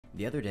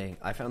The other day,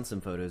 I found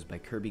some photos by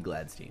Kirby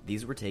Gladstein.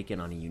 These were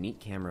taken on a unique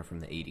camera from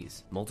the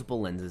 80s.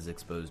 Multiple lenses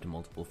exposed to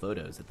multiple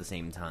photos at the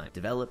same time.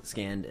 Developed,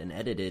 scanned, and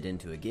edited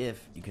into a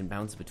GIF, you can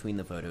bounce between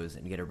the photos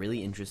and get a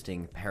really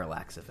interesting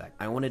parallax effect.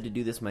 I wanted to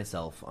do this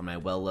myself on my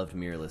well-loved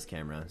mirrorless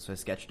camera, so I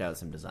sketched out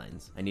some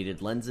designs. I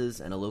needed lenses,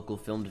 and a local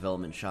film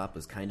development shop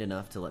was kind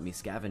enough to let me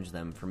scavenge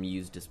them from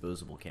used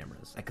disposable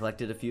cameras. I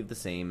collected a few of the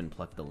same and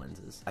plucked the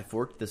lenses. I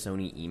forked the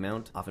Sony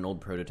E-mount off an old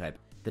prototype.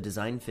 The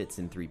design fits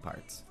in 3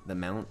 parts: the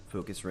mount,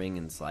 focus ring,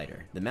 and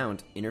slider. The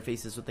mount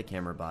interfaces with the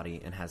camera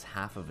body and has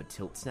half of a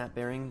tilt snap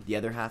bearing. The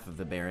other half of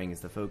the bearing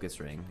is the focus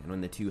ring, and when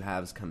the two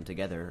halves come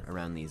together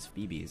around these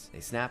BBs,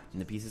 they snap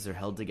and the pieces are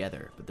held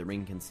together, but the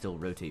ring can still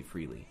rotate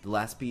freely. The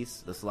last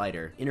piece, the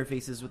slider,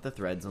 interfaces with the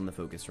threads on the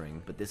focus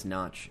ring, but this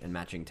notch and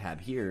matching tab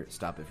here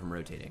stop it from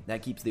rotating.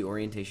 That keeps the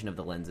orientation of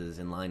the lenses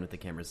in line with the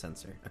camera's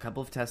sensor. A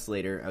couple of tests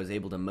later, I was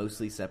able to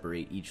mostly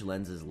separate each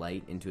lens's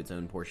light into its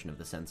own portion of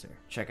the sensor.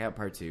 Check out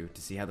part 2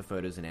 to see how the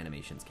photos and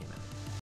animations came out.